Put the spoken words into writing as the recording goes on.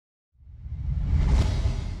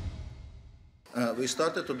We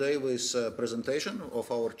started today with a presentation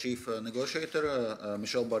of our chief negotiator,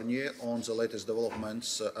 Michel Barnier, on the latest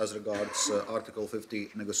developments as regards Article 50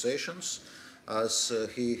 negotiations. As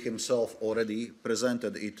he himself already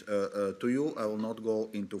presented it to you, I will not go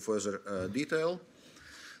into further detail.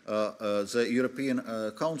 The European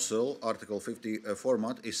Council Article 50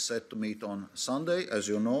 format is set to meet on Sunday, as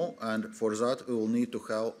you know, and for that we will need to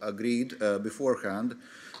have agreed beforehand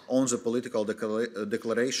on the political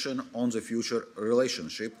declaration on the future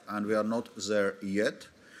relationship, and we are not there yet.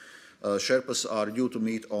 Sherpas are due to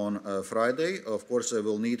meet on Friday. Of course, they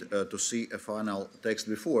will need to see a final text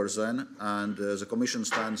before then, and the Commission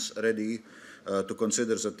stands ready to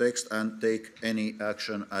consider the text and take any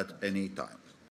action at any time.